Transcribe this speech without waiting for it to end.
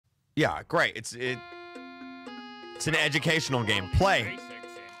Yeah, great. It's an educational game. Play. Basics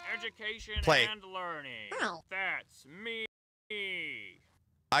in education Play. and learning. That's me.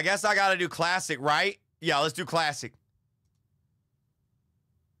 I guess I gotta do classic, right? Yeah, let's do classic.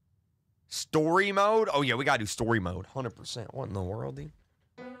 Story mode? Oh yeah, we gotta do story mode. 100%. What in the world, dude?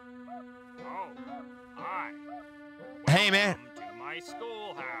 Oh, hi. Hey, man. Welcome to my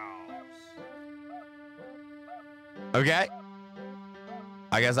schoolhouse. Okay.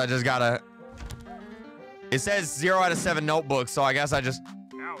 I guess I just gotta... It says 0 out of 7 notebooks, so I guess I just...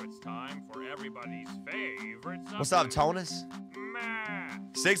 Now it's time for everybody's favorite subject. What's up, Tonus? Math.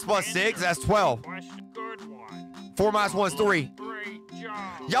 6 plus 6, that's 12. Question. Good one. 4 minus 1 is 3. Great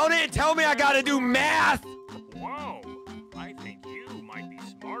job. Y'all didn't tell me I gotta do math! Whoa. I think you might be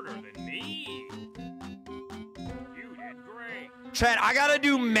smarter than me. You did great. Chad, I gotta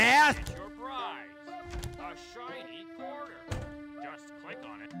do math? Get your prize. A shiny quarter. Just click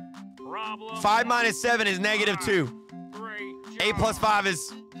on it. Problem 5 minus 7 is negative 2. Great job. 8 plus 5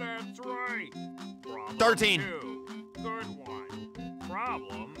 is... That's right. Problem 13. 2. Good one.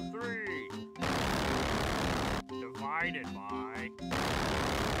 Problem 3. Divided by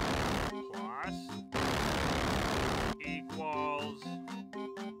plus equals.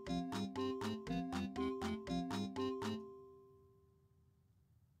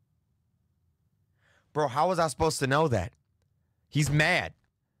 Bro, how was I supposed to know that? He's mad.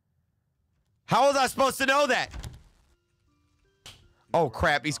 How was I supposed to know that? Oh,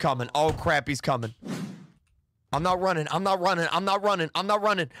 crap, he's coming. Oh, crap, he's coming. I'm not running. I'm not running. I'm not running. I'm not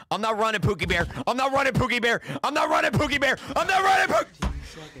running. I'm not running, Pookie Bear. I'm not running, Pookie Bear. I'm not running, Pookie Bear. I'm not running, Pookie.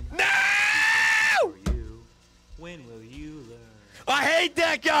 No! When will you learn? I hate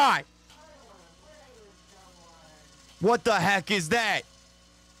that guy. What the heck is that?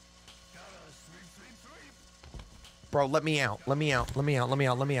 Bro, let me out. Let me out. Let me out. Let me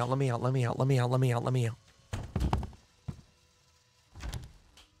out. Let me out. Let me out. Let me out. Let me out. Let me out. Let me out.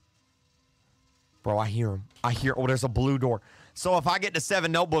 Bro, I hear him. I hear... Oh, there's a blue door. So if I get to 7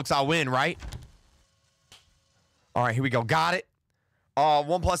 notebooks, I win, right? All right, here we go. Got it. 1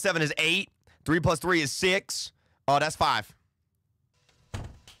 plus 7 is 8. 3 plus 3 is 6. Oh, that's 5.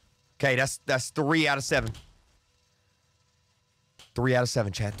 Okay, that's 3 out of 7. 3 out of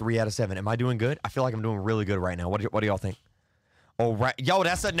 7, chat. 3 out of 7. Am I doing good? I feel like I'm doing really good right now. What do y'all think? Oh, right. Yo,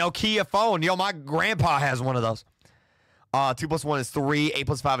 that's a Nokia phone. Yo, my grandpa has one of those. 2 plus 1 is 3. 8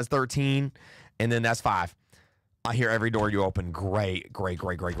 plus 5 is 13. And then that's 5. I hear every door you open. Great, great,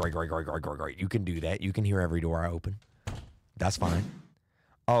 great, great, great, great, great, great, great, great. You can do that. You can hear every door I open. That's fine.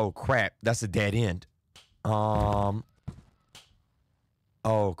 Oh, crap. That's a dead end. Oh,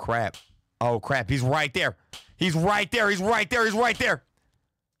 crap. Oh, crap. He's right there. He's right there. He's right there. He's right there.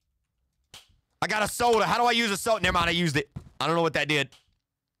 I got a soda. How do I use a soda? Never mind. I used it. I don't know what that did.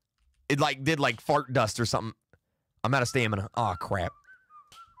 It did fart dust or something. I'm out of stamina. Oh, crap.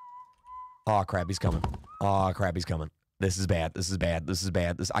 Oh, crap. He's coming. Oh, crap. He's coming. This is bad. This is bad. This is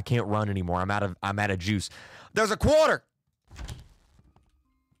bad. I can't run anymore. I'm out of juice. There's a quarter.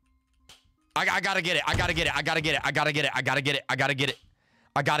 I gotta get it. I gotta get it. I gotta get it. I gotta get it. I gotta get it. I gotta get it.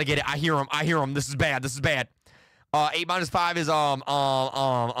 I gotta get it. I hear him. I hear him. This is bad. This is bad. 8 minus 5 is 3.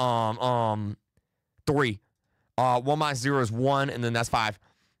 1 minus 0 is 1, and then that's 5.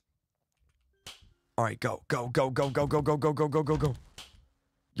 All right, go, go, go, go, go, go, go, go, go, go, go, go.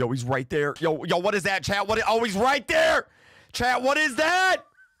 Yo, he's right there. Yo, what is that, chat? Oh, he's right there. Chat, what is that?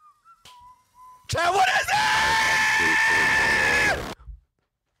 Chat, what is that?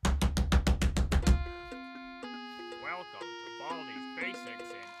 Welcome to Baldis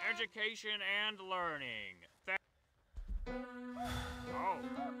Basics in education and learning. Oh,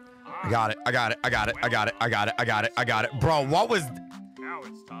 I got it. I got it. I got it. I got it. I got it. I got it. I got it. Bro, what was... Now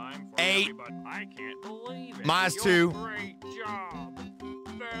it's time for 8. everybody. I can't believe it. Minus You're 2. Great job.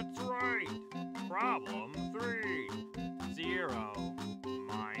 That's right. Problem 3. 0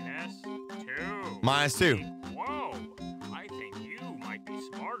 minus 2. Minus 2. Whoa. I think you might be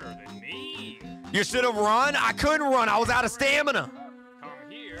smarter than me. You should have run. I couldn't run. I was out of stamina. Come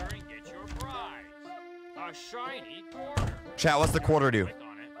here and get your prize. A shiny quarter. Chat, what's the quarter do? Click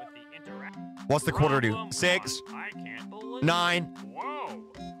on it with the interact. What's the quarter do? Problem 6, 1. I can't believe 9, Whoa.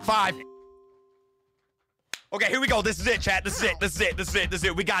 5. Okay, here we go. This is it, chat. This is it. This is it. This is it. This is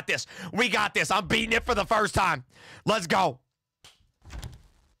it. We got this. We got this. I'm beating it for the first time. Let's go.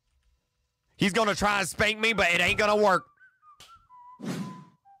 He's going to try and spank me, but it ain't going to work.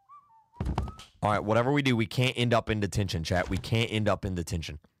 All right, whatever we do, we can't end up in detention, chat. We can't end up in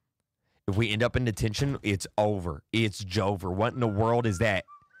detention. If we end up in detention, it's over. It's Jover. What in the world is that?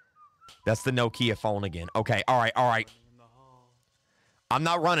 That's the Nokia phone again. Okay, all right, all right. I'm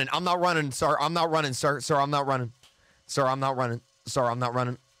not running. I'm not running, sir. I'm not running, sir. Sir, I'm not running. Sir, I'm not running. Sir, I'm not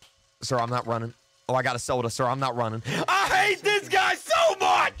running. Sir, I'm not running. Oh, I got a soda, sir. I'm not running. I hate this guy so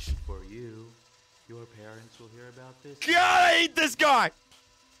much! For you, your parents will hear about this. God, I hate this guy!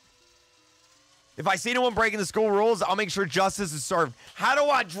 If I see anyone breaking the school rules, I'll make sure justice is served. How do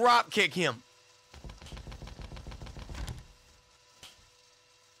I drop kick him?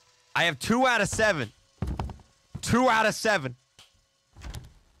 I have 2 out of 7. 2 out of 7.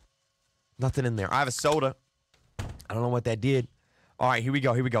 Nothing in there. I have a soda. I don't know what that did. All right, here we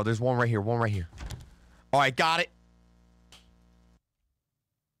go. Here we go. There's one right here. One right here. All right, got it.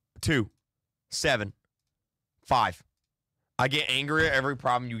 2, 7, 5. I get angrier every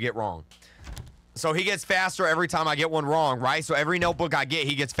problem you get wrong. So he gets faster every time I get one wrong, right? So every notebook I get,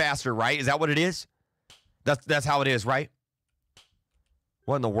 he gets faster, right? Is that what it is? That's how it is, right?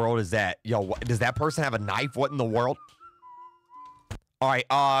 What in the world is that? Yo, does that person have a knife? What in the world? All right,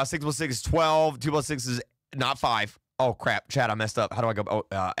 6 plus 6 is 12. 2 plus 6 is not 5. Oh, crap. Chat, I messed up. How do I go?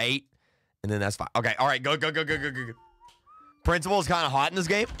 Oh, 8. And then that's 5. Okay, all right, go. Principal is kind of hot in this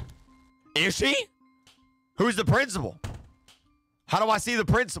game. Is she? Who's the principal? How do I see the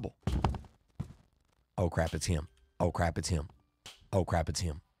principal? Oh, crap, it's him. Oh, crap, it's him. Oh, crap, it's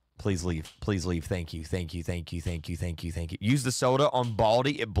him. Please leave. Please leave. Thank you. Thank you. Thank you. Thank you. Thank you. Thank you. Use the soda on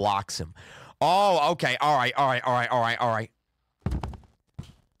Baldi. It blocks him. Oh, okay. All right. All right. All right. All right. All right.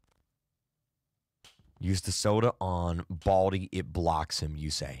 Use the soda on Baldi. It blocks him, you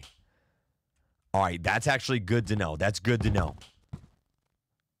say. All right. That's actually good to know. That's good to know.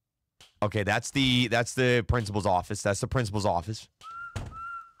 Okay. That's the principal's office. That's the principal's office.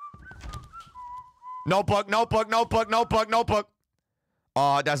 Notebook. Notebook. Notebook. Notebook. Notebook.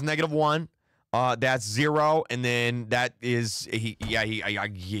 That's -1. That's 0, and then that is yeah.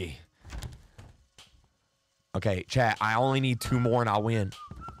 Okay, chat. I only need 2 more and I'll win.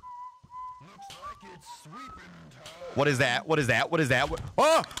 What is that? What is that? What is that?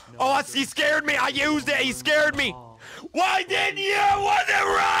 Oh! Oh! He scared me. I used it. He scared me. Why didn't you? Wasn't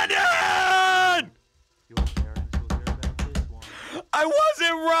running. Your parents will hear about this one. I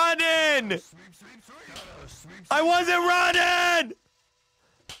wasn't running. I wasn't running.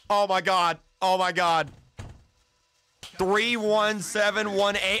 Oh my god. Oh my god.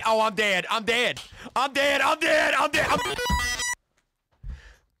 31718. Oh, I'm dead. I'm dead. I'm dead. I'm dead. I'm dead. Welcome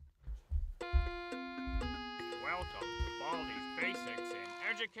to Baldis Basics in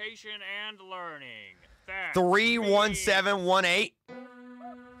Education and Learning. That's 31718.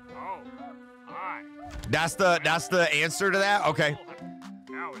 Oh, hi. That's the answer to that. Okay.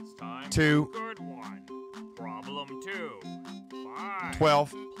 Now it's time 2. for good one. Problem 2. 5.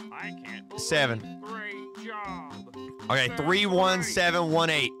 12. I can't believe 7. Great job. Okay,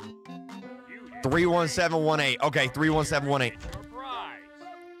 31718. 31718. Okay, 31718. Your prize.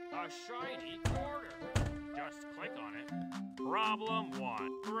 A shiny quarter. Just click on it. Problem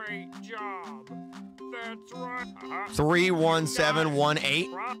 1. Great job. That's right.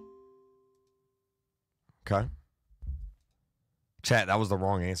 31718. Okay. Chat, that was the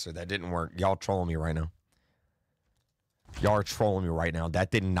wrong answer. That didn't work. Y'all trolling me right now. Y'all are trolling me right now.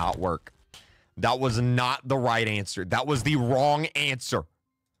 That did not work. That was not the right answer. That was the wrong answer.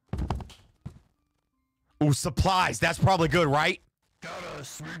 Ooh, supplies. That's probably good, right?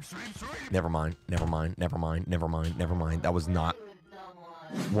 Never mind. Never mind. Never mind. Never mind. Never mind. That was not.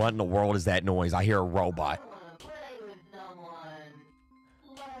 What in the world is that noise? I hear a robot.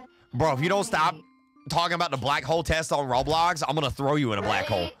 Bro, if you don't stop talking about the black hole test on Roblox, I'm gonna throw you in a black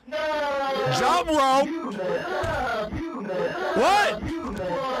hole. Jump rope! What?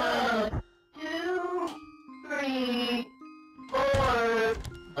 1, 2, 3, 4,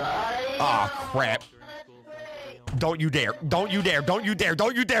 5. Oh, crap. Don't you dare. Don't you dare. Don't you dare.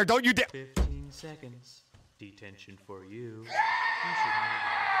 Don't you dare. Don't you dare. 15 seconds. Detention for you. You should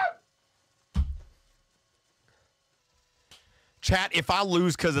know Chat, if I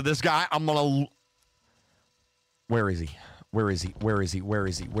lose because of this guy, I'm gonna... Where is he? Where is he? Where is he? Where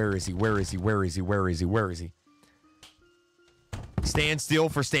is he? Where is he? Where is he? Where is he? Where is he? Where is he? Stand still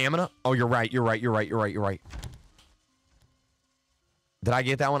for stamina? Oh, you're right. You're right. You're right. You're right. You're right. Did I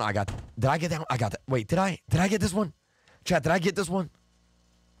get that one? I got... Did I get that one? I got that. Wait, did I get this one? Chat, did I get this one?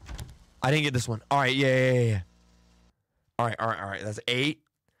 I didn't get this one. All right, yeah. All right. That's 8.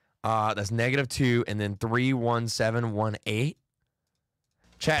 That's -2, and then 31718.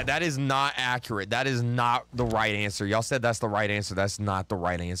 Chat, that is not accurate. That is not the right answer. Y'all said that's the right answer. That's not the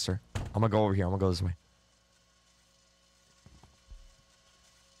right answer. I'm gonna go over here. I'm gonna go this way.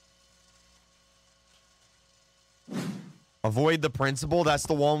 Avoid the principal. That's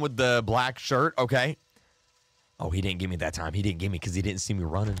the one with the black shirt. Okay. Oh, he didn't give me that time. He didn't give me because he didn't see me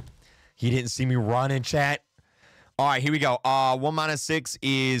running. He didn't see me running, chat. All right, here we go. 1 minus 6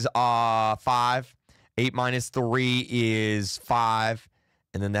 is 5. 8 minus 3 is 5.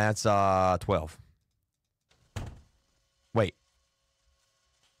 And then that's 12. Wait.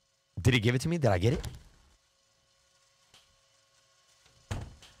 Did he give it to me? Did I get it?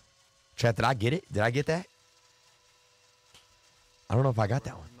 Chat, did I get it? Did I get that? I don't know if I got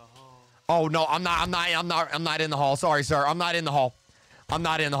that one. Oh no, I'm not in the hall. Sorry, sir. I'm not in the hall. I'm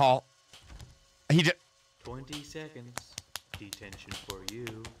not in the hall. He just 20 seconds. Detention for you.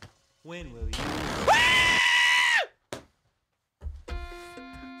 When will you?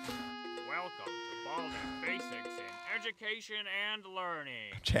 Welcome to Baldis Basics in Education and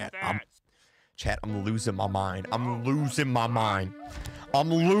Learning. Chat, That's I'm losing my mind. I'm losing my mind. I'm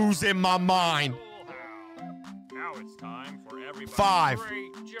losing my mind. Schoolhouse. Now it's time for everybody. 5,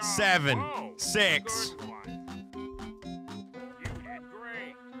 Great job. 7, Whoa, 6. good one. You did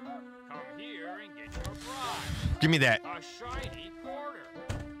great. Come here and get your prize. Give me that. A shiny quarter.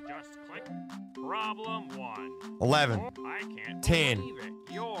 Just click. Problem 1. 11. I can't 10. believe it.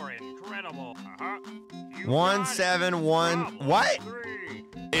 You're incredible. You 1, got it. 7, 1. Problem What? 3.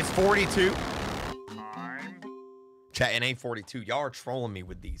 It's 42. I'm Chat, it ain't 42. Y'all are trolling me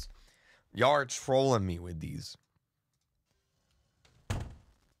with these. Y'all are trolling me with these.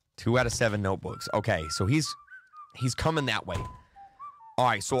 2 out of 7 notebooks. Okay, so he's coming that way. All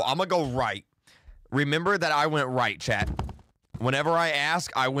right, so I'm gonna go right. Remember that I went right, chat. Whenever I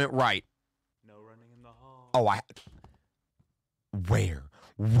ask, I went right. No running in the hall. Oh, Where?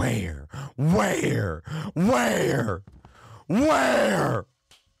 Where? Where? Where? Where?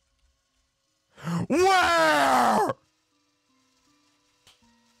 Where?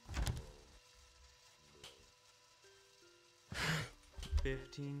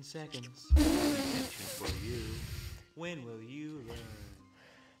 15 seconds. Detention for you. When will you learn?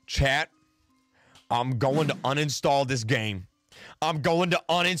 Chat, I'm going to uninstall this game. I'm going to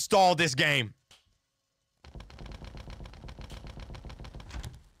uninstall this game.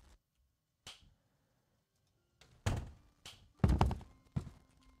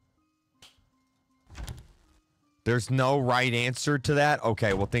 There's no right answer to that?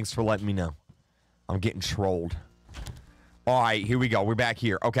 Okay, well, thanks for letting me know. I'm getting trolled. All right, here we go. We're back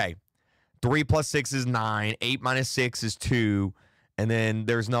here. Okay. 3 plus 6 is 9. 8 minus 6 is 2. And then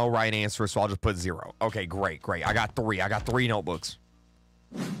there's no right answer, so I'll just put 0. Okay, great, great. I got 3. I got 3 notebooks.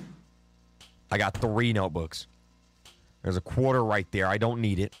 I got 3 notebooks. There's a quarter right there. I don't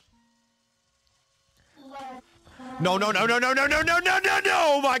need it. No, no, no, no, no, no, no, no, no, no, no!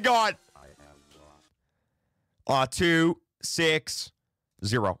 Oh, my God! 2, 6,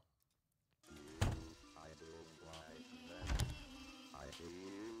 0.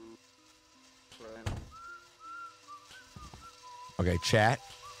 Okay, chat.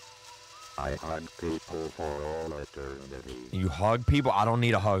 I hug people for all eternity. You hug people? I don't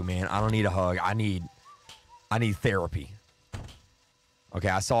need a hug, man. I don't need a hug. I need therapy. Okay,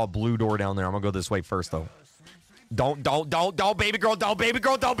 I saw a blue door down there. I'm gonna go this way first, though. Don't, baby girl, don't, baby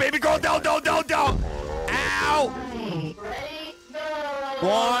girl, don't, baby girl, don't. Ow!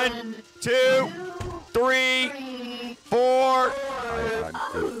 1, 2, 3, 4. I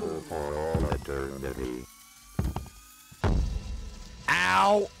hug people for all eternity.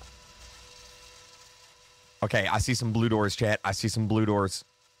 Ow! Okay, I see some blue doors, chat. I see some blue doors.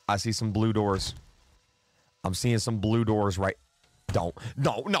 I see some blue doors. I'm seeing some blue doors right. Don't.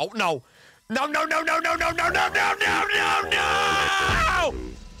 No, no, no. No, no, no, no, no, no, no, no, no, no, no, no!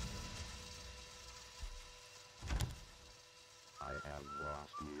 I have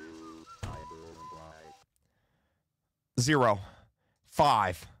lost you. I don't like 0,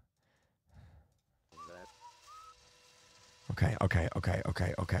 5. that.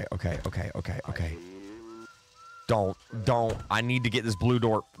 Okay. Don't. I need to get this blue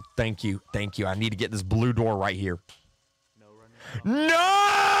door. Thank you. I need to get this blue door right here. No running in the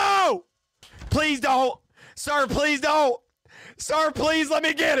hall. No! Please don't. Sir, please don't. Sir, please let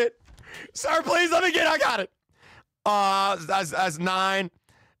me get it. Sir, please let me get it. I got it. That's 9.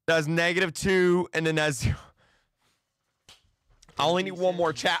 That's -2. And then that's 0. I only need one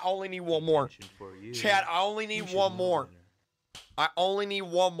more, chat. I only need one more. Detention for you. Chat, I only need You should one know more. better. I only need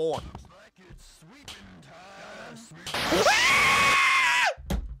one more.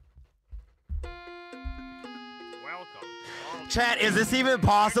 welcome. Chat, is this even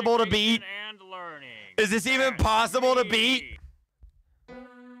possible to beat? And learning. Is this even possible to beat? Oh,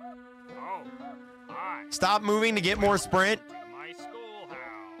 hi. Stop moving to get more sprint. My schoolhouse.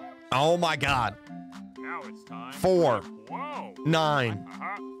 Oh my God. Now it's time. 4, Whoa. 9,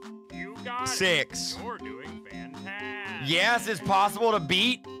 You got 6. it. You're doing fantastic. Yes, it's possible to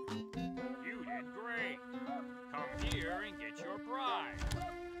beat. You did great. Come here and get your prize.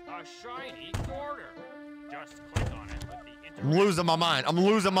 A shiny quarter. Just click on it with the I'm losing my mind. I'm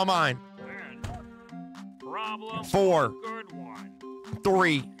losing my mind. Then, problem 4, good one.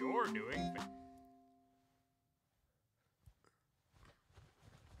 3. You're doing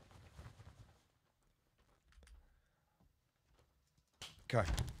Okay.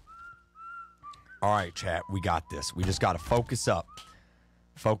 All right, chat. We got this. We just got to focus up.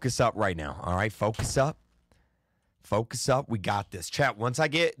 Focus up right now. All right, focus up. Focus up. We got this. Chat, once I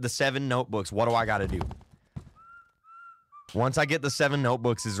get the 7 notebooks, what do I got to do? Once I get the 7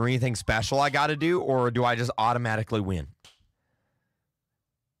 notebooks, is there anything special I got to do, or do I just automatically win?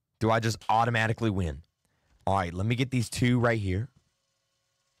 Do I just automatically win? All right, let me get these 2 right here.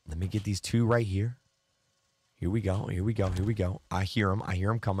 Let me get these 2 right here. Here we go. Here we go. Here we go. I hear them. I hear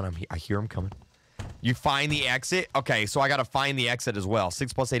them coming. I hear them coming. You find the exit? Okay, so I got to find the exit as well.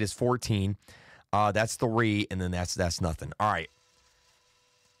 6 plus 8 is 14. That's 3, and then that's nothing. All right.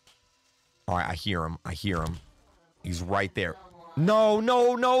 All right, I hear him. I hear him. He's right there. No,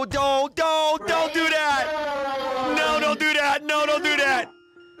 no, no, don't do that. No, don't do that. No, don't do that.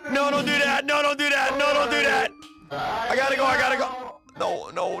 No, don't do that. No, don't do that. No, don't do that. I gotta go. I gotta go. No,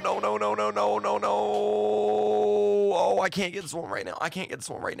 no, no, no, no, no, no, no, no. Oh, I can't get this one right now. I can't get this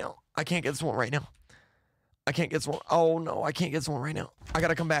one right now. I can't get this one right now. I can't get this one. Oh, no, I can't get this one right now. I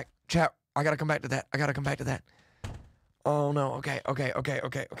gotta come back. Chat, I gotta come back to that. I gotta come back to that. Oh, no. Okay, okay, okay,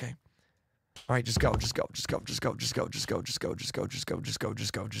 okay, okay. All right, just go, just go, just go, just go, just go, just go, just go, just go, just go, just go,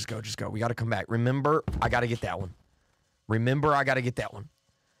 just go, just go, just go. We gotta come back. Remember, I gotta get that one. Remember, I gotta get that one.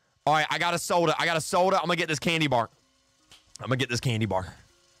 All right, I got a soda. I got a soda. I'm gonna get this candy bar. I'm gonna get this candy bar.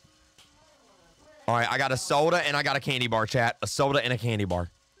 All right, I got a soda and I got a candy bar, chat. A soda and a candy bar.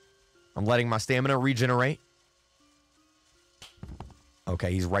 I'm letting my stamina regenerate.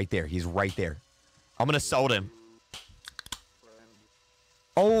 Okay, he's right there. He's right there. I'm gonna soda him.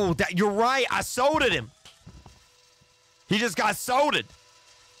 Oh, you're right. I sodaed him. He just got sodaed.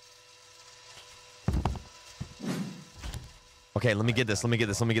 Okay, let me get this. Let me get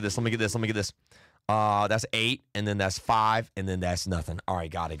this. Let me get this. Let me get this. Let me get this. That's 8, and then that's 5, and then that's nothing. All right,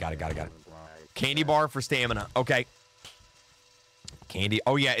 got it, got it, got it, got it. Candy bar for stamina. Okay. Candy.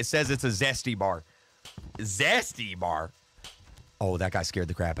 Oh, yeah, it says it's a zesty bar. Zesty bar. Oh, that guy scared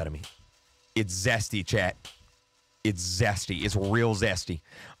the crap out of me. It's zesty, chat. It's zesty. It's real zesty.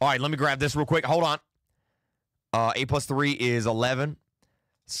 All right, let me grab this real quick. Hold on. 8 plus 3 is 11.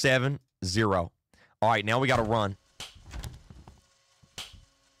 7, 0. All right, now we got to run.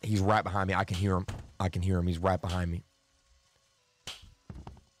 He's right behind me. I can hear him. I can hear him. He's right behind me.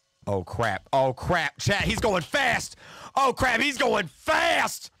 Oh, crap. Oh, crap. Chat, he's going fast. Oh, crap. He's going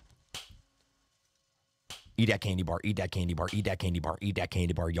fast. Eat that candy bar. Eat that candy bar. Eat that candy bar. Eat that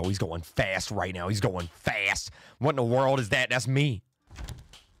candy bar. Yo, he's going fast right now. He's going fast. What in the world is that? That's me.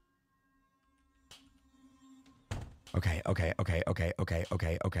 Okay, okay, okay, okay, okay,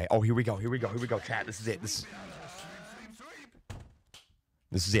 okay, okay. Oh, here we go. Here we go. Here we go. Chat, this is it. This is it.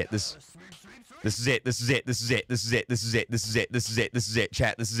 This is it. This is it. This is it. This is it. This is it. This is it. This is it. This is it. This is it.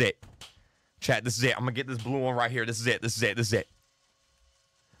 Chat, this is it. Chat, this is it. I'm gonna get this blue one right here. This is it. This is it. This is it.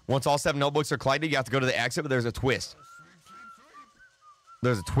 Once all 7 notebooks are collected, you have to go to the exit, but there's a twist.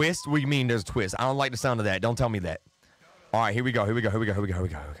 There's a twist? What do you mean there's a twist? I don't like the sound of that. Don't tell me that. All right, here we go. Here we go. Here we go. Here we go. Here we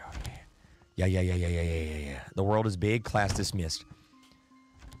go. Here we go. Yeah, yeah, yeah, yeah, yeah, yeah, yeah, yeah. The world is big. Class dismissed.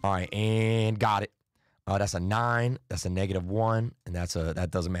 All right, and got it. That's a 9. That's a -1, and that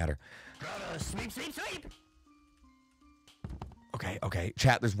doesn't matter. Sweep, sweep, sweep. Okay, okay.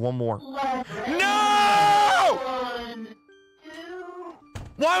 Chat, there's one more. No! 1, 2,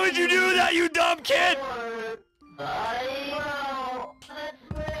 Why would you do that, you dumb kid? 4, 5. Wow, that's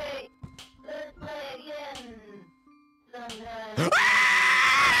great. Let's play again sometime.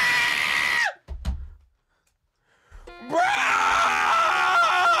 Bro!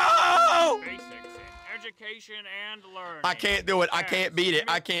 basics in education and learning. I can't do it. I can't beat it.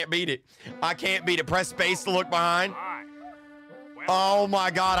 I can't beat it. I can't beat it. Press space to look behind. Hi. Well, Oh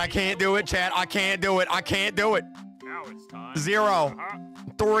my God, I can't do it, chat. I can't do it. I can't do it. now it's time. 0, Uh-huh.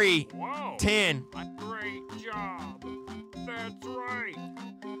 3, Whoa. 10. Great job. That's right.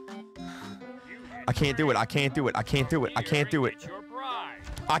 I can't do it. I can't do it. I can't do it. I can't do it.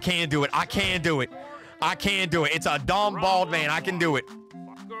 I can't do it. I can't do it. I can't do it. It's a dumb bald man. I can do it.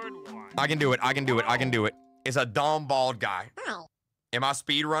 Good one. I can do it. I can do it. I can do it. It's a dumb bald guy. Am I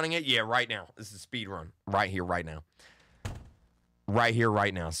speed running it? Yeah, right now. This is speed run. Right here, right now. Right here,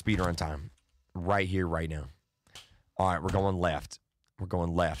 right now. Speed run time. Right here, right now. All right, we're going left. We're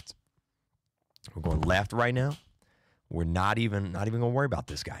going left. We're going left right now.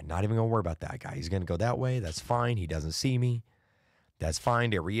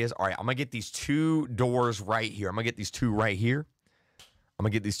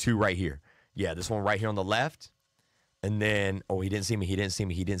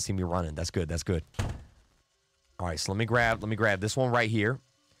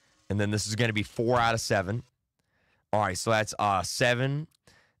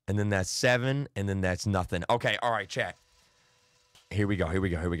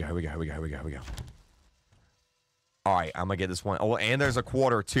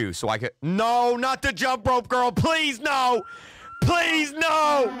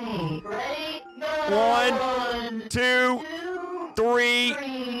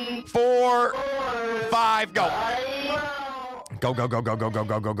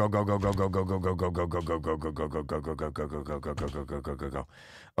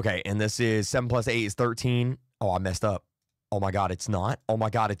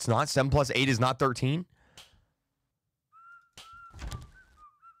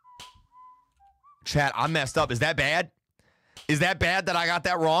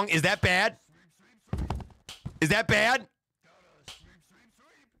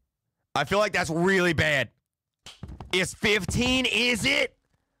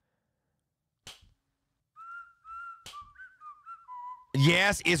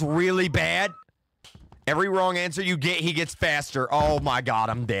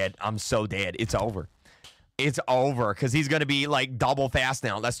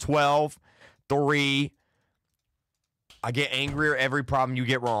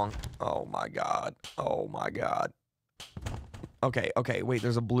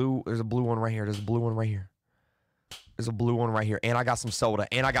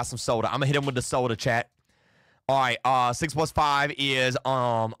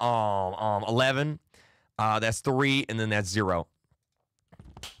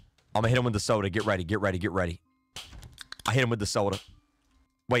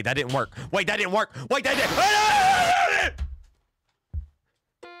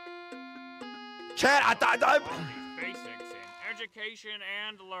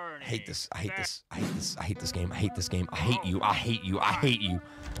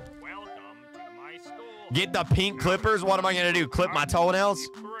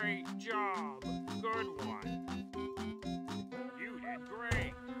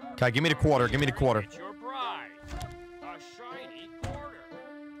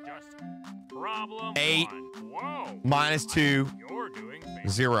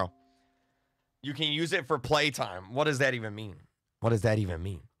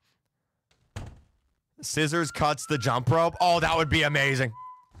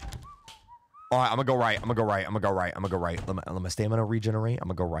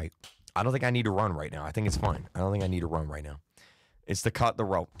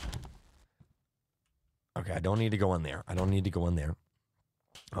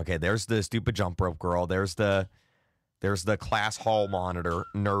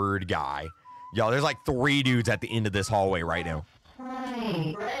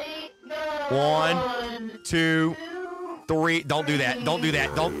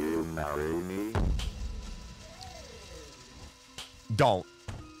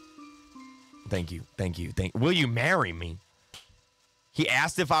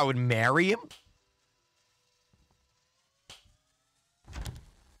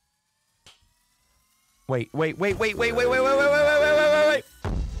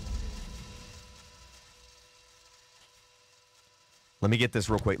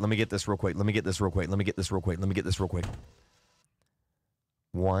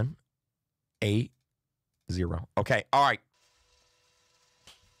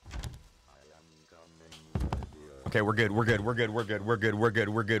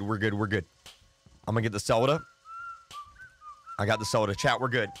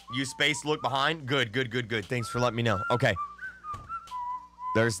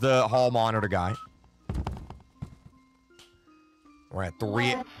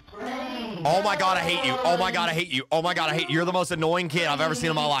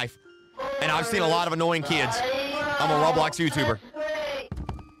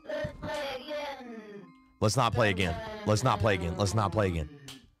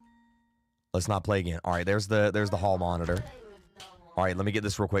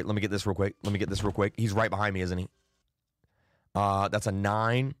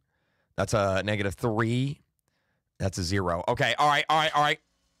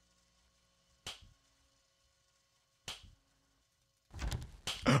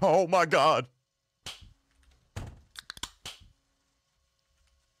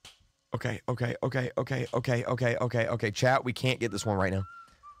 Okay. Chat, we can't get this one right now.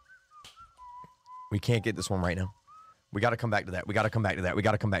 We can't get this one right now. We got to come back to that. We got to come back to that. We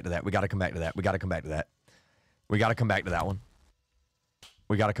got to come back to that. We got to come back to that. We got to come back to that. We got to come back to that one.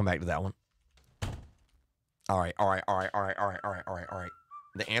 We got to come back to that one. All right.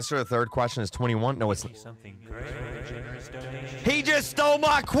 The answer to the third question is 21. No, it's Something great. Generous donation. He just stole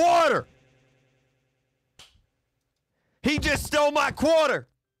my quarter. He just stole my quarter.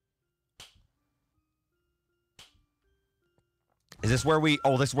 Is this where we...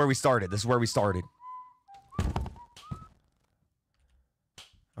 Oh, this is where we started. This is where we started.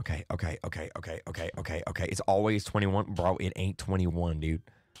 Okay. It's always 21. Bro, it ain't 21, dude.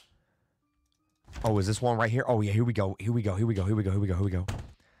 Oh, is this one right here? Oh, yeah, here we go.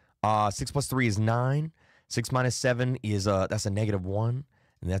 6 plus 3 is 9. 6 minus 7 is, that's a -1.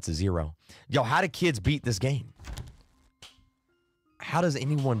 And that's a 0. Yo, how do kids beat this game? How does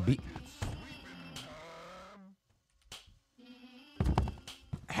anyone beat...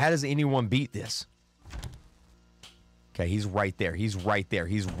 How does anyone beat this? Okay, he's right there. He's right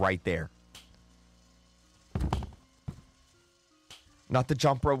there. Not the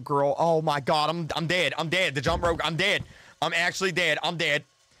jump rope girl. Oh my god, I'm dead. The jump rope, I'm dead. I'm actually dead. I'm dead.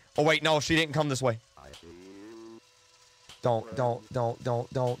 Oh wait, no, she didn't come this way. Don't do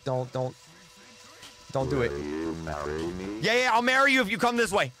it. Yeah, I'll marry you if you come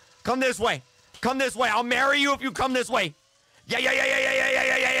this way. Come this way. I'll marry you if you come this way.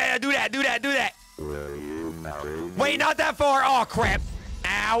 Yeah. Do that. Will you marry me? Wait, not that far. Oh, crap.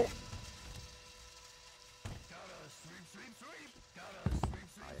 Ow.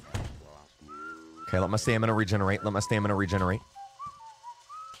 Okay, let my stamina regenerate.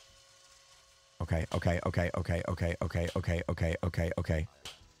 Okay.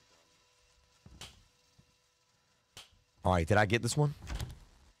 All right, did I get this one?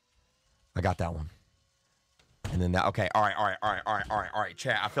 I got that one. And then that, okay, all right,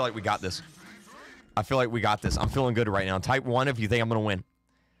 chat, I feel like we got this. I'm feeling good right now. Type 1 if you think I'm going to win.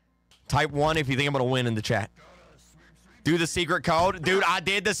 Type 1 if you think I'm going to win in the chat. Do the secret code. Dude, I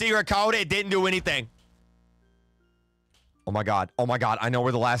did the secret code. It didn't do anything. Oh my god. I know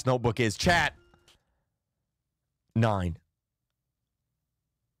where the last notebook is. Chat. 9.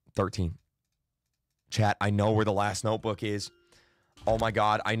 13. Chat, I know where the last notebook is. Oh my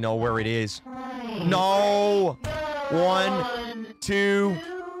god, I know where it is. No! 1, 2,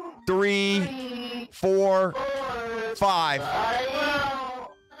 3, 4, 5.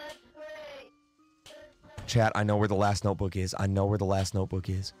 Chat, I know where the last notebook is. I know where the last notebook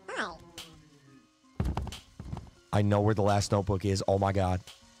is. Oh my god.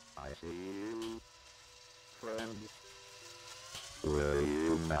 I see you, friend. Will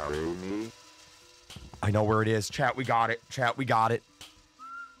you marry me? I know where it is. Chat, we got it. Chat, we got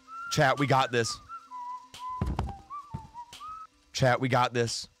this.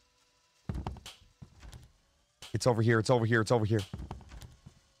 It's over here. I'm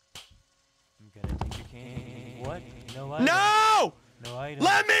gonna take your cane. What? No item. No! No item.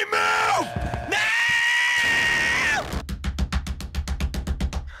 Let me move! No!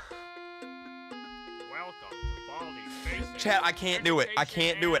 Welcome to Baldis Basics. Chat, I can't do it. I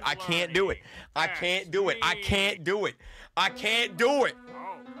can't do it.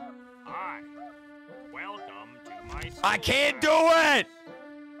 Oh, hi. Welcome to my school. I can't do it!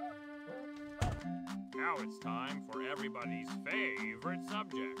 Now it's time for everybody's favorite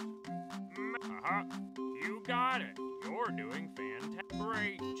subject. You got it. You're doing fantastic.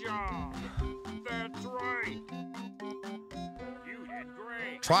 Great job. That's right. You did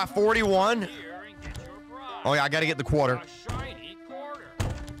great. Try 41. Here and get your prize. Oh yeah, I gotta get the quarter. A shiny quarter.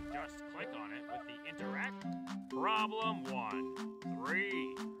 Just click on it with the interact. Problem 1.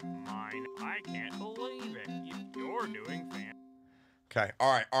 3. Mine. I can't believe it. You're doing fantastic. Okay.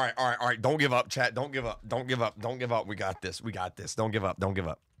 All right. Don't give up, chat. Don't give up. We got this. Don't give up.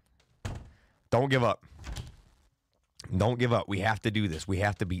 We have to do this. We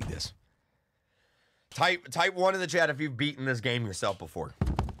have to beat this. Type 1 in the chat if you've beaten this game yourself before.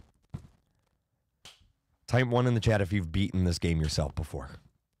 Type 1 in the chat if you've beaten this game yourself before.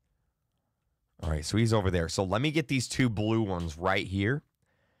 All right, so he's over there. So let me get these 2 blue ones right here.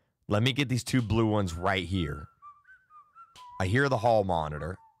 I hear the hall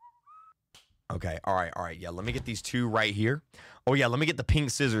monitor. Okay, all right. Yeah, let me get these 2 right here. Oh, yeah, let me get the pink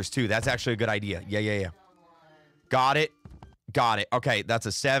scissors, too. That's actually a good idea. Yeah. Got it. Okay, that's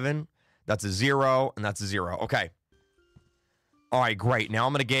a 7. That's a 0, and that's a 0. Okay. All right, great. Now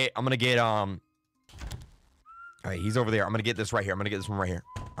I'm gonna get, all right, he's over there. I'm gonna get this right here. I'm gonna get this one right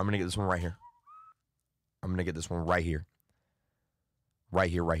here. Right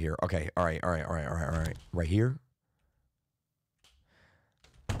here, right here. Okay, all right, all right, all right, all right, all right. Right here.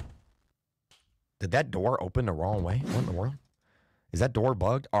 Did that door open the wrong way? What in the world? Is that door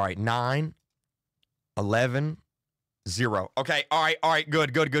bugged? All right, 9, 11, 0. Okay, all right,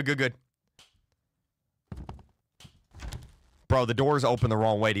 good, good, good, good, good. Bro, the door's open the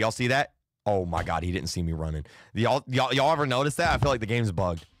wrong way. Do y'all see that? Oh my God, he didn't see me running. Y'all ever notice that? I feel like the game's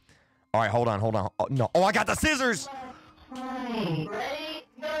bugged. All right, hold on, hold on. Oh, no. Oh, I got the scissors. Ready?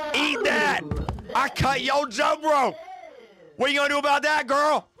 Go! Eat that. I cut your jump rope. What are you gonna do about that,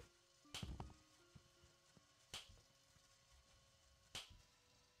 girl?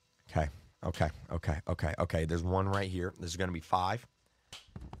 Okay, okay, okay, okay, okay. There's one right here. This is gonna be 5.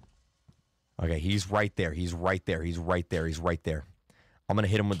 Okay, he's right there. He's right there. He's right there. He's right there. I'm gonna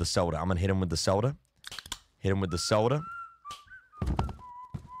hit him with the soda. I'm gonna hit him with the soda. Hit him with the soda.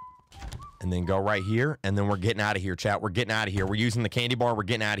 And then go right here. And then we're getting out of here, chat. We're getting out of here. We're using the candy bar. We're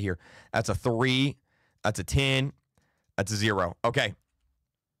getting out of here. That's a 3. That's a 10. That's a 0. Okay.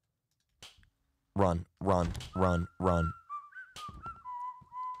 Run, run, run, run.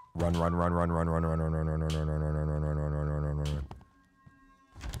 Run, run, run, run, run, run, run, run, run, run, run, run, run, run, run, run, run, run, run.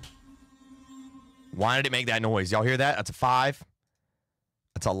 Why did it make that noise? Y'all hear that? That's a 5.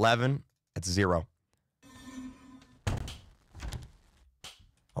 That's 11. That's 0.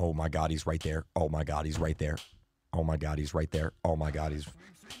 Oh my God, he's right there. Oh my God, he's right there. Oh my God, he's right there. Oh my God, he's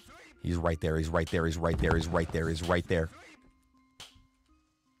right there. He's right there. He's right there. He's right there. He's right there.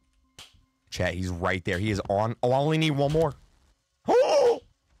 Chat, he's right there. He is on. Oh, I only need one more. Oh!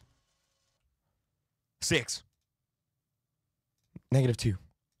 6. -2.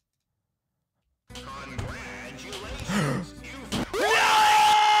 Congratulations! No!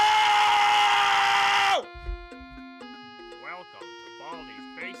 Welcome to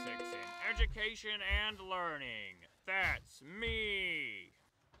Baldis Basics in Education and Learning. That's me.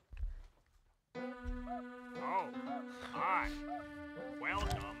 Oh, hi.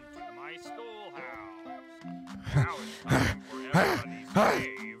 Welcome to my schoolhouse. Now it's time for everybody's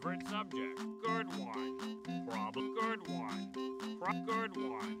favorite subject. Good one. Problem. Good one. Good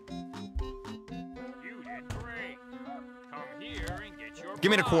one. You did great. Come here and get your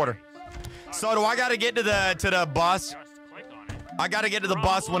Give me the quarter. prize. So do I gotta get to the bus? Just click on it. I gotta get to the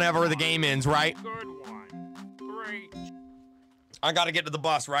bus whenever the game ends, right? Good one. Great. I gotta get to the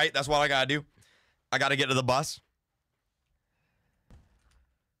bus, right? That's what I gotta do. I gotta get to the bus.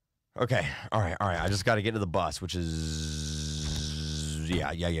 Okay. All right. I just gotta get to the bus, which is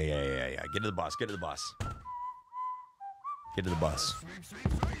yeah. Get to the bus. Get to the bus. Get to the bus.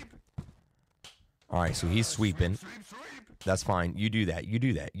 All right. So he's sweeping. That's fine. You do that. You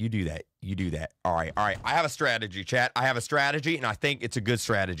do that. You do that. You do that. All right. I have a strategy, chat. I have a strategy, and I think it's a good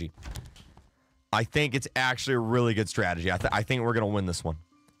strategy. I think it's actually a really good strategy. I think we're gonna win this one.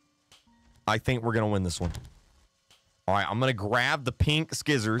 I think we're gonna win this one. All right, I'm gonna grab the pink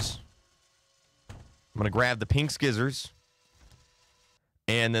skizzers.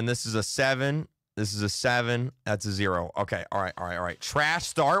 And then this is a 7. This is a 7. That's a 0. Okay. All right. Trash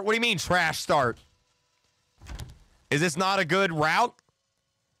start. What do you mean trash start? Is this not a good route?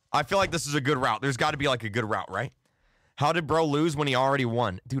 I feel like this is a good route. There's got to be like a good route, right? How did bro lose when he already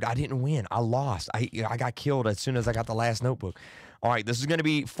won? Dude, I didn't win. I lost. I got killed as soon as I got the last notebook. All right, this is going to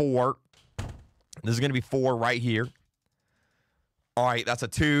be 4. This is going to be 4 right here. All right, that's a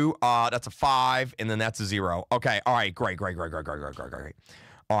 2. That's a 5. And then that's a 0. Okay, all right, great.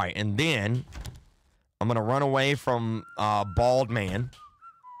 All right, and then I'm going to run away from Bald Man.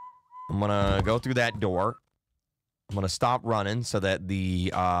 I'm going to go through that door. I'm going to stop running so that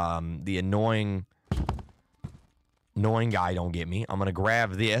the annoying guy don't get me. I'm going to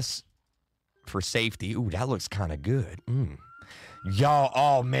grab this for safety. Ooh, that looks kind of good. Yo,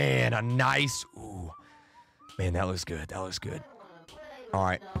 oh man, a nice. Ooh, man, that looks good. That looks good. All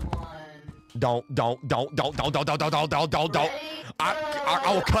right. Don't. I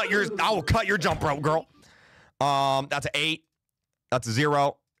will cut your jump rope, girl. That's an 8. That's a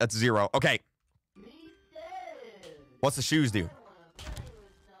 0. That's a 0. Okay. What's the shoes do?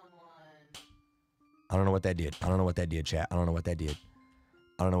 I don't know what that did. I don't know what that did, chat. I don't know what that did.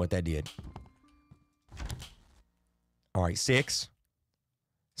 I don't know what that did. All right, 6,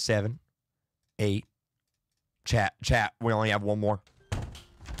 7, 8. Chat. We only have one more.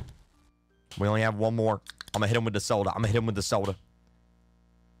 We only have one more. I'm gonna hit him with the soda.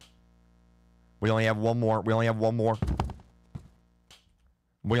 We only have one more. We only have one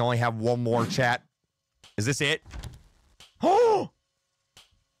more, chat. Is this it? Oh!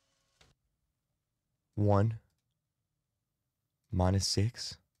 1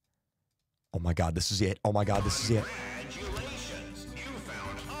 -6. Oh my God, this is it. Congratulations, you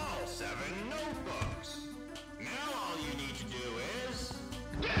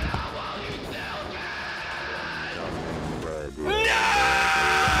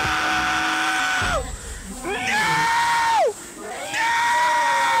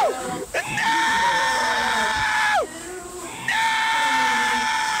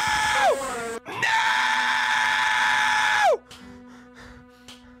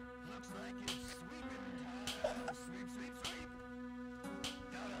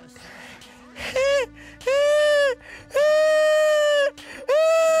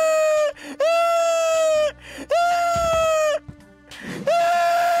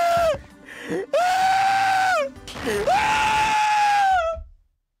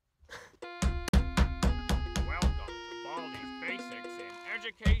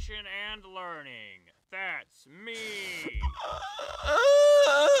education and learning. That's me.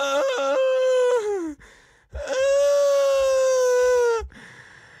 Oh,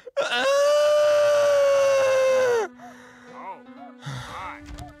 hi.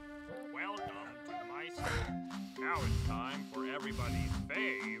 Welcome to my school. Now it's time for everybody's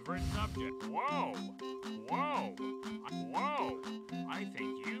favorite subject. Whoa! Whoa! Whoa! I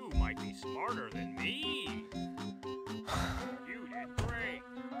think you might be smarter than me. You did great.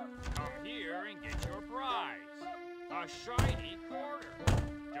 Come here and get your prize. A shiny quarter.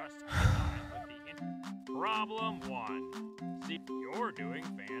 Just hang on it with the problem 1. See, you're doing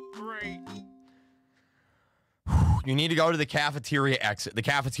great. You need to go to the cafeteria exit. The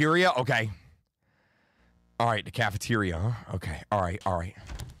cafeteria? Okay. All right, the cafeteria, huh? Okay. All right, all right.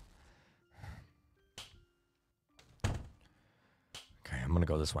 Okay, I'm gonna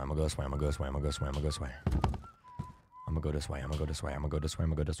go this way. I'm gonna go this way. I'm gonna go this way. I'm gonna go this way. I'm gonna go this way. I'm gonna go this way. I'm gonna go this way. I'm gonna go this way. I'm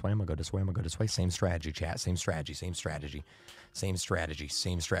gonna go this way. I'm gonna go this way. I'm gonna go this way. Same strategy, chat. Same strategy. Same strategy. Same strategy.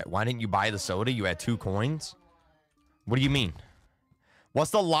 Same strat. Why didn't you buy the soda? You had 2 coins. What do you mean?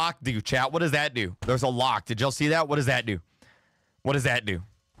 What's the lock do, chat? What does that do? There's a lock. Did y'all see that? What does that do? What does that do?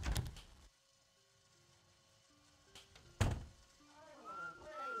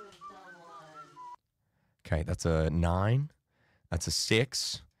 Okay, that's a 9. That's a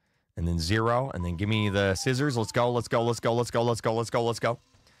 6. And then 0. And then give me the scissors. Let's go. Let's go. Let's go. Let's go. Let's go. Let's go. Let's go.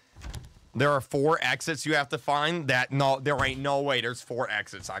 There are 4 exits you have to find. There ain't no way there's 4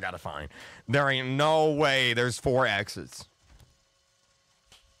 exits I gotta find. There ain't no way there's 4 exits.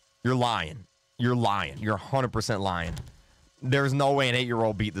 You're lying. You're lying. You're 100% lying. There's no way an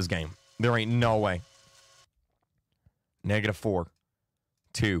 8-year-old beat this game. There ain't no way. -4.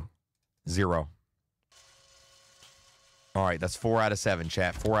 2. 0. All right, that's 4 out of 7,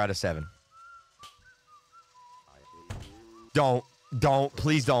 chat. 4 out of 7. Don't,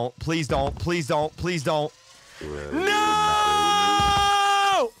 please don't, please don't, please don't, please don't. No!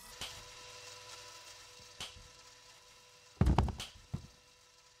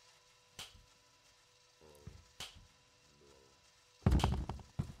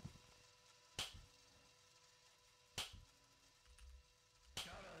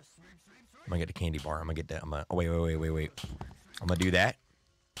 I'm gonna get the candy bar. I'm gonna get that. Oh, wait. I'm gonna do that.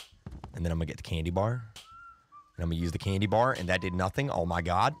 And then I'm gonna get the candy bar. And I'm gonna use the candy bar. And that did nothing. Oh my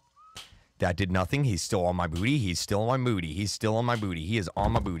God. That did nothing. He's still on my booty. He's still on my booty. He's still on my booty. He is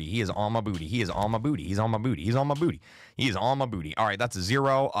on my booty. He is on my booty. He is on my booty. He's on my booty. He's on my booty. He is on my booty. All right, that's a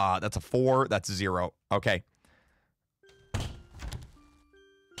 0. That's a 4. That's a 0. Okay.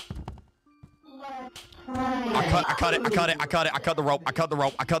 I cut the rope. I cut the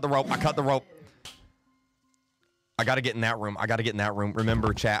rope. I gotta get in that room.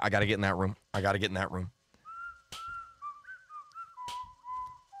 Remember, chat, I gotta get in that room.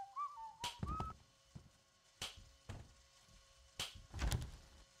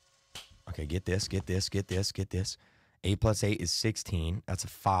 Okay, get this. 8 plus 8 is 16. That's a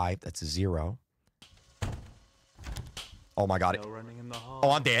 5. That's a 0. Oh my God.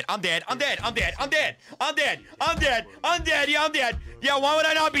 Oh, I'm dead. Yeah, I'm dead. Yeah, why would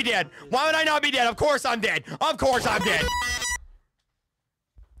I not be dead? Of course I'm dead. Welcome to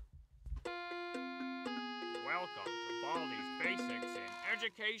Baldis Basics in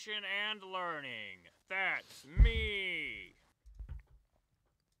education and learning. That's me.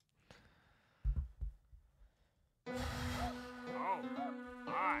 Oh,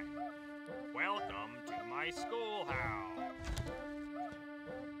 hi. Welcome to my schoolhouse.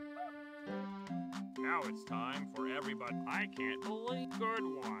 Now it's time for everybody. I can't believe. Good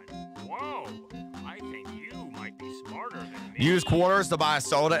one. Whoa. I think you might be smarter than me. Use quarters to buy a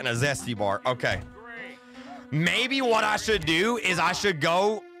soda and a zesty bar. Okay. Great. Maybe what I should do is I should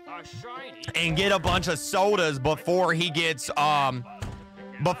go A shiny. and get a bunch of sodas before he gets fast.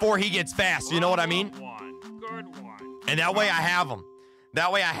 You know what I mean? Good one. And that way I have them.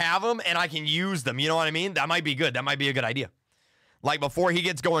 And I can use them. You know what I mean? That might be good. That might be a good idea. Like before he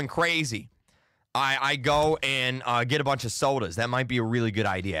gets going crazy, I go and get a bunch of sodas. That might be a really good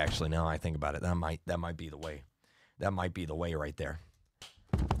idea, actually. Now I think about it, that might be the way. That might be the way right there.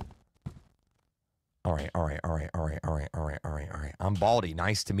 All right. I'm Baldi.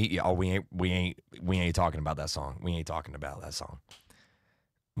 Nice to meet you. Oh, we ain't talking about that song. We ain't talking about that song.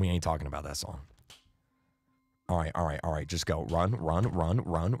 All right. Just go. Run.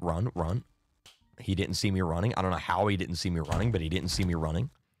 He didn't see me running. I don't know how he didn't see me running, but he didn't see me running.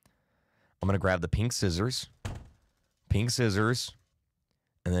 I'm going to grab the pink scissors. And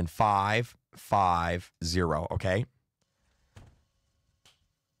then 5, 5, 0. Okay?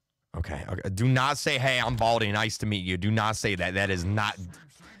 Okay. Do not say, hey, I'm Baldi. Nice to meet you. Do not say that. That is not...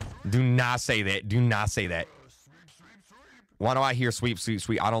 Do not say that. Do not say that. Why do I hear sweep, sweep,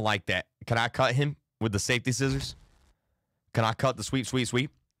 sweep? I don't like that. Can I cut him with the safety scissors? Can I cut the sweep, sweep,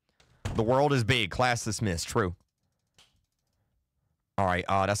 sweep? The world is big. Class dismissed. True. All right.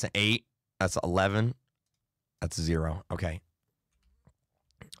 That's an 8. That's 11. That's 0. Okay.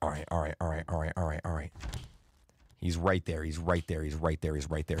 All right. All right. All right. All right. All right. All right. He's right there. He's right there. He's right there. He's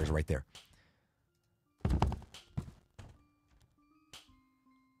right there. He's right there.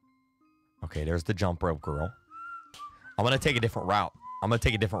 Okay. There's the jump rope girl. I'm gonna take a different route. I'm gonna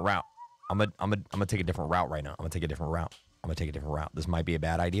take a different route. I'm gonna take a different route right now. I'm gonna take a different route. I'm gonna take a different route. This might be a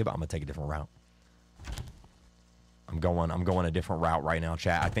bad idea, but I'm gonna take a different route. I'm going a different route right now,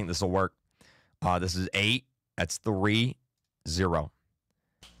 chat. I think this will work. This is 8. That's 3, 0.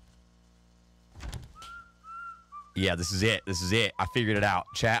 Yeah, this is it. This is it. I figured it out,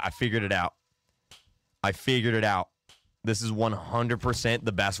 chat. I figured it out. I figured it out. This is 100%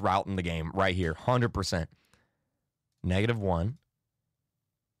 the best route in the game right here. 100%. -1.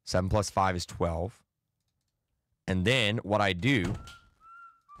 7 plus 5 is 12. And then what I do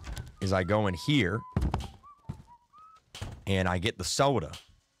is I go in here and I get the soda.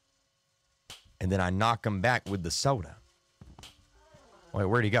 And then I knock him back with the soda. Wait,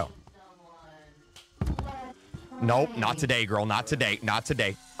 where'd he go? Nope, not today, girl. Not today. Not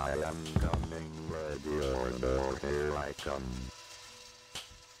today. I am coming, ready or no, here I come.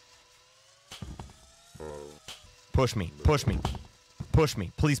 Oh. Push me. Push me. Push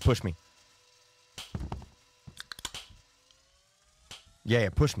me. Please push me. Yeah,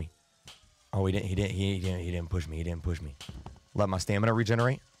 push me. Oh, he didn't push me. He didn't push me. Let my stamina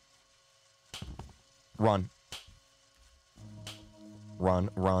regenerate. Run. Run,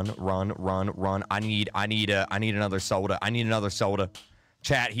 run, run, run, run. I need another soda. I need another soda.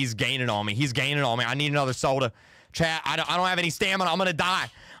 Chat, he's gaining on me. He's gaining on me. I need another soda. Chat, I don't have any stamina. I'm gonna die.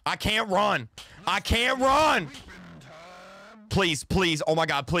 I can't run. I can't run. Please, please. Oh my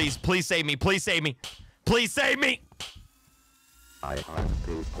God, please. Please save me. Please save me. Please save me. I hunt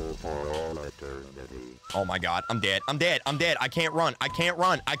people for all eternity. Oh my God, I'm dead. I'm dead. I'm dead. I can't run. I can't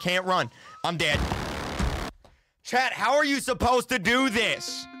run. I can't run. I'm dead. Chat, how are you supposed to do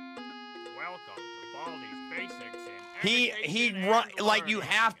this? Welcome to Baldis Basics in He Education run and like you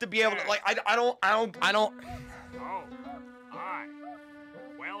Learning. have to be able to like I don't Oh, hi.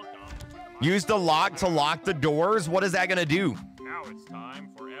 Welcome to my use the lock to lock the doors. What is that gonna do? Now it's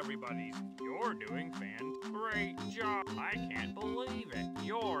time for everybody's You're doing great job. I can't believe it.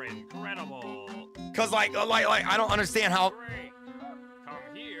 You're incredible. Cause like I don't understand how. Great.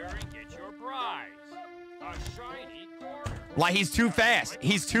 Come here and get your prize. A shiny quarter. Like he's too fast.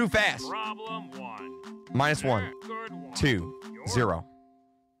 He's too fast. Problem 1. -1, Good one. 2, You're 0.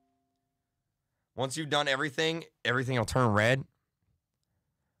 Once you've done everything, everything will turn red.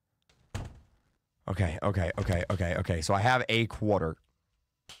 Okay. So I have a quarter.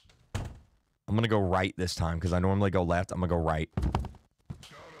 I'm gonna go right this time because I normally go left. I'm gonna go right. Gotta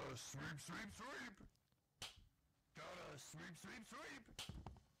sweep. Gotta sweep.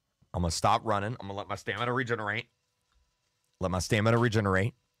 I'm gonna stop running. I'm gonna let my stamina regenerate. Let my stamina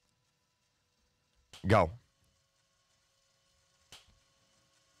regenerate. Go.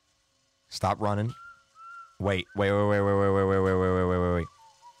 Stop running. Wait. I am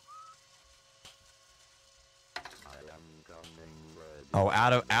coming, ready. Oh,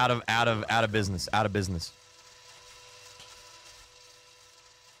 out of business. Out of business.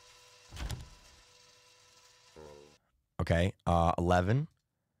 Okay. 11,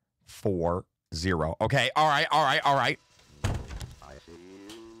 4, 0. Okay. All right. I see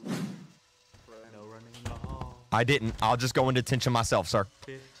you. No running in the hall. I didn't. I'll just go into detention myself, sir.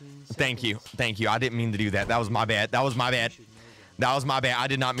 15 Thank you. seconds. Thank you. I didn't mean to do that. That was my bad. That was my bad. You should know that. That was my bad. I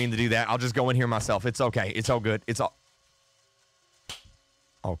did not mean to do that. I'll just go in here myself. It's okay. It's all good. It's all.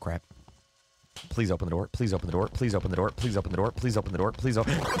 Oh, crap. Please open the door. Please open the door. Please open the door. Please open the door. Please open the door. Please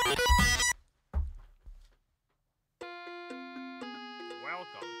open. Welcome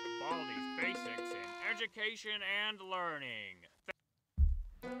to Baldis Basics in Education and Learning.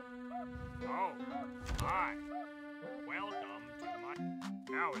 Oh, hi. Welcome to my...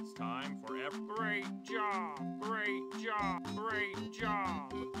 Now it's time for great job, great job, great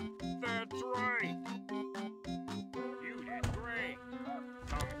job. That's right. You did great.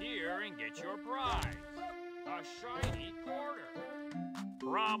 Come here and get your prize. A shiny quarter.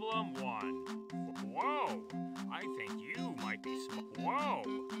 Problem 1. Whoa. I think you might be Whoa.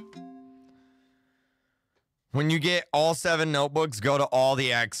 When you get all 7 notebooks, go to all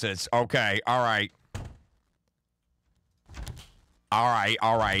the exits. Okay. All right. All right.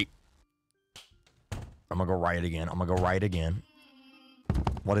 All right. I'm going to go right again. I'm going to go right again.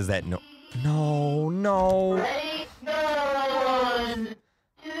 What is that? No. No, no. Ready? Go! 1,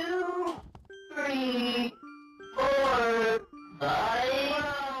 2, 3, 4,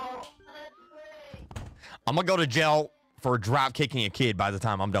 5. I'm gonna go to jail for drop kicking a kid by the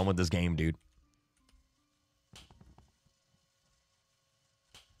time I'm done with this game, dude.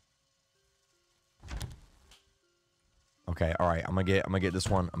 Okay, all right. I'm gonna get this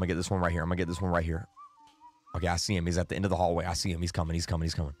one. I'm gonna get this one right here. I'm gonna get this one right here. Okay, I see him. He's at the end of the hallway. I see him. He's coming. He's coming.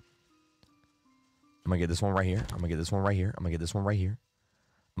 He's coming. I'm gonna get this one right here. I'm gonna get this one right here. I'm gonna get this one right here.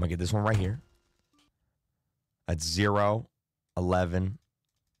 I'm gonna get this one right here. That's 0, 11.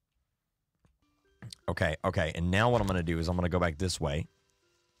 Okay, okay. And now what I'm gonna do is I'm gonna go back this way.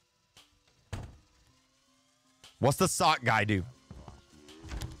 What's the sock guy do?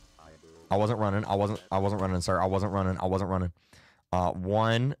 I wasn't running. I wasn't running, sir. I wasn't running.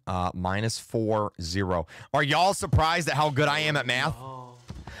 1 minus 4 0. Are y'all surprised at how good I am at math?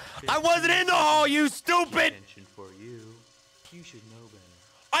 I wasn't in the hall, you stupid! Attention for you. You should know better.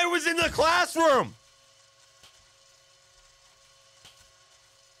 I was in the classroom!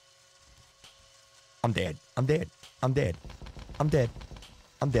 I'm dead. I'm dead. I'm dead. I'm dead.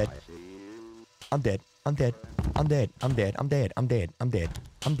 I'm dead. I'm dead. I'm dead. I'm dead. I'm dead. I'm dead. I'm dead. I'm dead.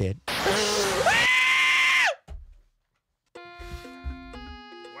 I'm dead.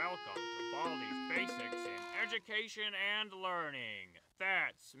 Welcome to Baldis Basics in Education and Learning.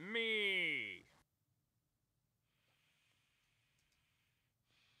 That's me.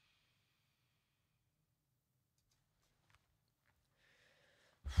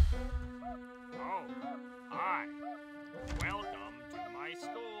 Oh, hi. Welcome to my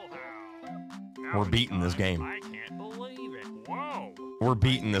schoolhouse. We're beating this game. I can't believe it. Whoa. We're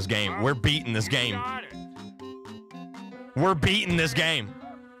beating this game. We're beating this game. Got it. We're beating this game.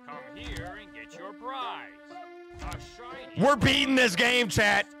 Come here and get your prize. A shiny. We're beating this game,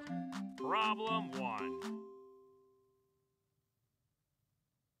 chat. Problem 1.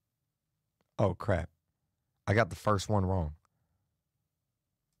 Oh, crap. I got the first one wrong.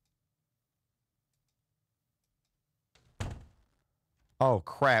 Oh,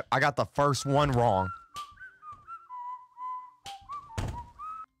 crap. I got the first one wrong.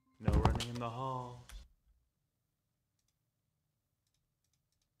 No running in the halls.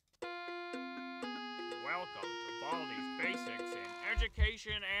 Welcome to Baldis Basics in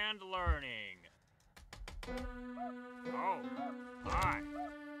Education and Learning. Oh, hi.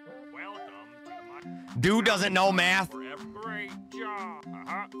 Welcome to my... Dude doesn't know math. Great job.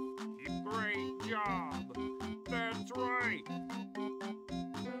 Great job. That's right.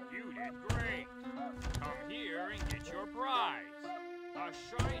 You did great. Come here and get your prize. A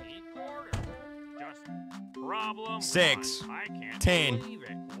shiny quarter. Just problem 6, 1. I can't 10. believe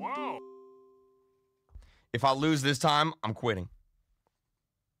it. Whoa. If I lose this time, I'm quitting.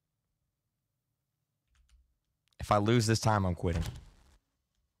 If I lose this time, I'm quitting.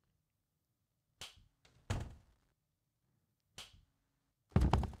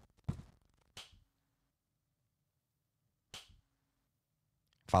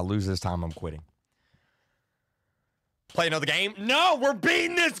 If I lose this time, I'm quitting. Play another game? No, we're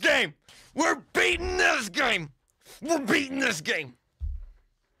beating this game. We're beating this game. We're beating this game.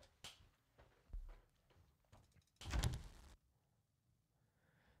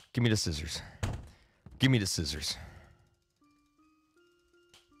 Give me the scissors. Give me the scissors.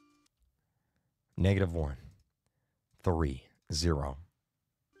 -1, 3, 0.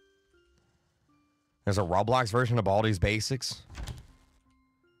 There's a Roblox version of Baldis Basics.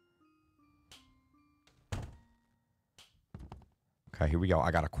 Okay, here we go. I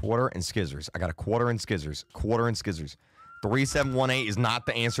got a quarter and skizzers. I got a quarter and skizzers. Quarter and skizzers. 3718 is not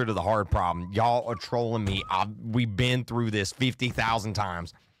the answer to the hard problem. Y'all are trolling me. We've been through this 50,000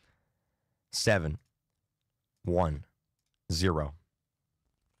 times. 7, 1, 0.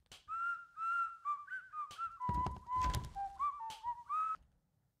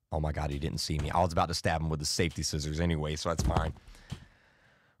 Oh my God, he didn't see me. I was about to stab him with the safety scissors anyway, so that's fine.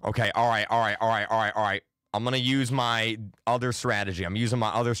 Okay, all right. I'm going to use my other strategy. I'm using my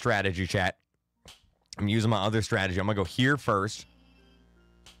other strategy, chat. I'm using my other strategy. I'm going to go here first.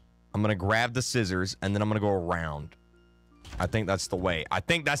 I'm going to grab the scissors, and then I'm going to go around. I think that's the way.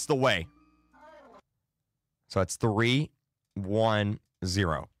 So it's 3, 1,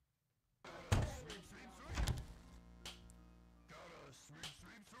 0.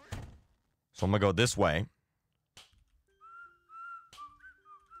 So I'm going to go this way.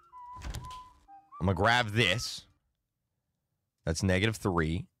 I'm going to grab this. That's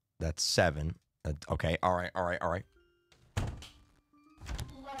 -3. That's 7. Okay, all right.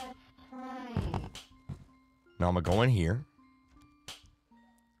 Now I'm going to go in here.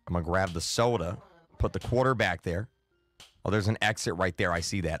 I'm going to grab the soda, put the quarter back there. Oh, there's an exit right there. I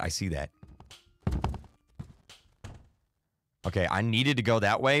see that. I see that. Okay, I needed to go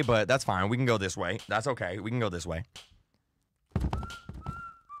that way, but that's fine. We can go this way. That's okay. We can go this way.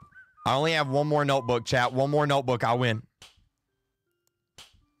 I only have one more notebook, chat. One more notebook. I'll win.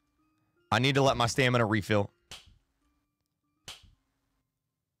 I need to let my stamina refill.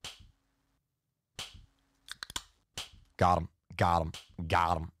 Got him. Got him.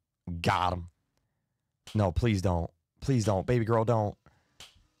 Got him. Got him. No, please don't. Please don't. Baby girl, don't.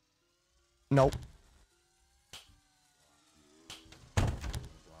 Nope.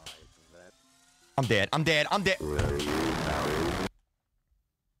 I'm dead. I'm dead. I'm dead. Welcome.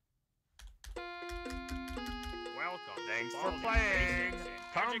 Thanks for Baldis playing. Basics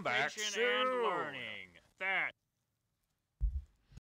in Come back education soon. and learning. That